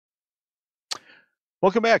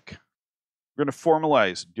Welcome back. We're going to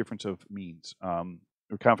formalize difference of means,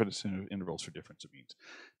 or confidence intervals for difference of means.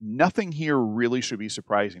 Nothing here really should be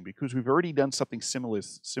surprising because we've already done something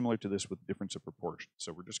similar to this with difference of proportions.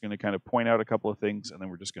 So we're just going to kind of point out a couple of things, and then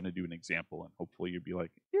we're just going to do an example, and hopefully you'll be like,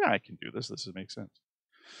 yeah, I can do this. This makes sense.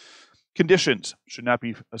 Conditions should not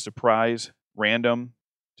be a surprise. Random,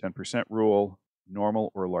 10% rule,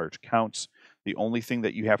 normal or large counts. The only thing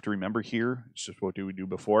that you have to remember here is just what we do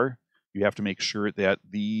before. You have to make sure that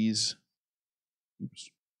these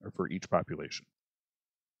are for each population.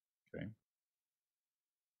 Okay.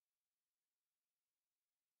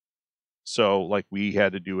 So like we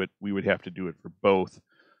had to do it, we would have to do it for both.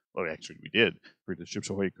 Well, actually we did for the Chips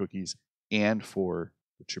Ahoy cookies and for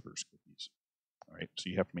the Chippers cookies. All right. So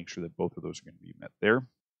you have to make sure that both of those are going to be met there.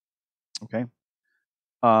 Okay.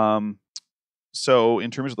 So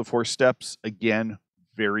in terms of the 4 steps, again,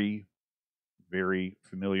 very, very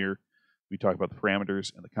familiar. We talk about the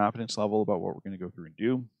parameters and the confidence level about what we're going to go through and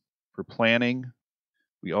do. For planning,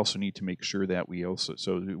 we also need to make sure that we also,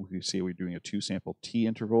 so we say we're doing a 2-sample T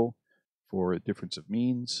interval for a difference of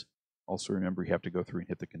means. Also remember, you have to go through and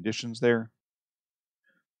hit the conditions there.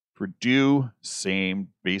 For do,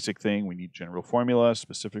 same basic thing. We need general formula,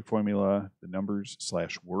 specific formula, the numbers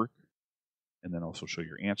 / work, and then also show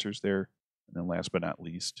your answers there. And then last but not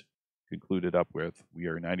least, conclude it up with, we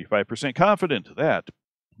are 95% confident that,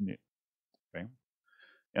 okay.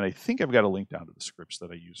 And I think I've got a link down to the scripts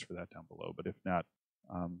that I use for that down below, but if not,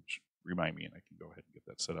 remind me and I can go ahead and get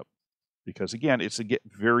that set up. Because again, it's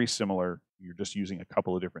very similar. You're just using a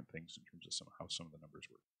couple of different things in terms of how some of the numbers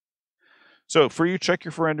work. So for you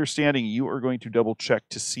checker for understanding, you are going to double check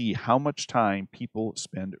to see how much time people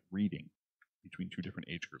spend reading between 2 different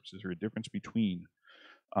age groups. Is there a difference between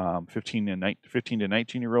 15 to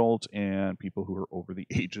 19-year-olds and people who are over the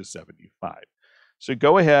age of 75? So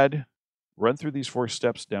go ahead, run through these 4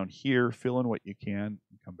 steps down here, fill in what you can,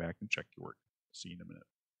 and come back and check your work. See you in a minute.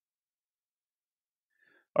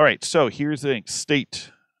 All right, so here's the thing.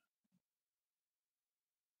 State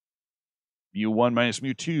mu1 minus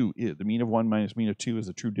mu2, the mean of 1 minus mean of 2 is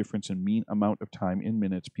the true difference in mean amount of time in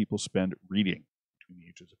minutes people spend reading between the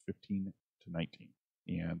ages of 15 to 19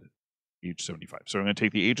 and age 75. So I'm going to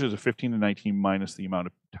take the ages of 15 to 19 minus the amount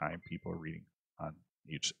of time people are reading on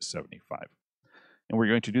age 75. And we're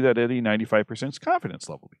going to do that at a 95% confidence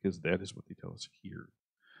level because that is what they tell us here.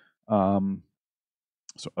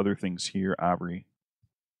 So other things here, average,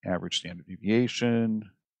 standard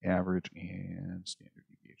deviation, average, and standard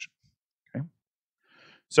deviation. Okay.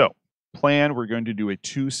 So plan, we're going to do a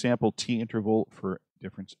 2-sample T interval for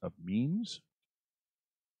difference of means.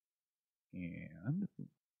 And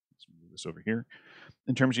let's move this over here.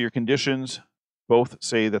 In terms of your conditions, both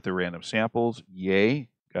say that they're random samples. Yay.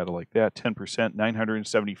 Gotta like that. 10%.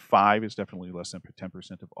 975 is definitely less than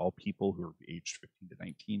 10% of all people who are aged 15 to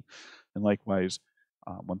 19. And likewise,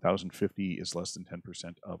 1050 is less than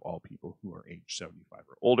 10% of all people who are aged 75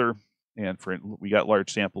 or older. And we got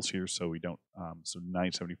large samples here, so we don't. So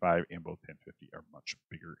 975 and both 1050 are much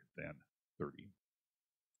bigger than 30.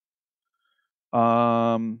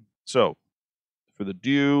 So for the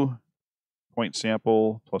do, point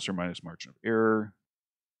sample plus or minus margin of error.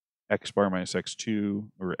 X bar minus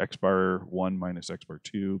x2, or x bar 1 minus x bar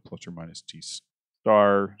 2, plus or minus t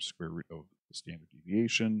star, square root of the standard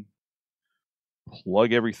deviation.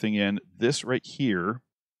 Plug everything in. This right here,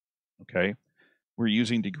 okay, we're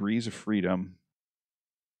using degrees of freedom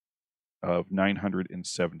of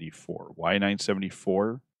 974. Why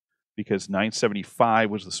 974? Because 975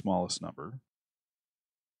 was the smallest number,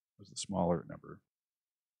 was the smaller number.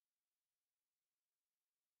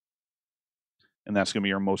 And that's going to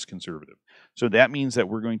be our most conservative. So that means that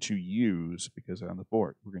we're going to use, because on the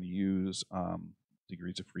board, we're going to use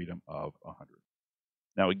degrees of freedom of 100.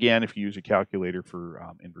 Now, again, if you use a calculator for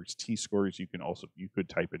inverse t-scores, you could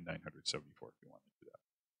type in 974 if you want to do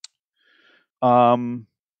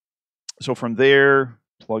that. So from there,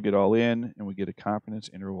 plug it all in, and we get a confidence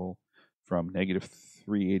interval from negative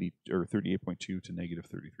 380 or 38.2 to negative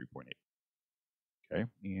 33.8. Okay,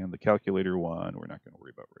 and the calculator one, we're not going to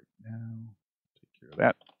worry about right now. Of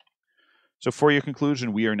that. So for your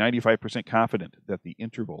conclusion, we are 95% confident that the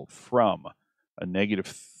interval from a negative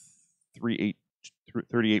 38.2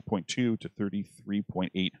 to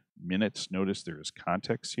 33.8 minutes, notice there is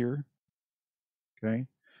context here, okay,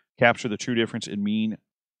 capture the true difference in mean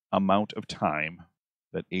amount of time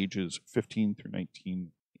that ages 15 through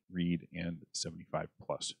 19 read and 75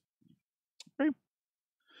 plus read. Okay.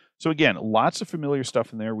 So again, lots of familiar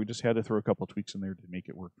stuff in there. We just had to throw a couple of tweaks in there to make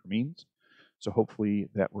it work for means. So hopefully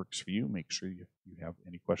that works for you. Make sure you have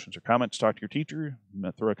any questions or comments, talk to your teacher,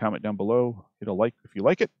 throw a comment down below, hit a like if you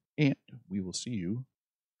like it, and we will see you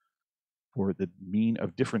for the mean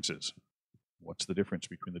of differences. What's the difference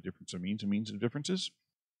between the difference of means and means of differences?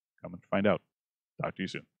 Come and find out. Talk to you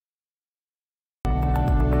soon.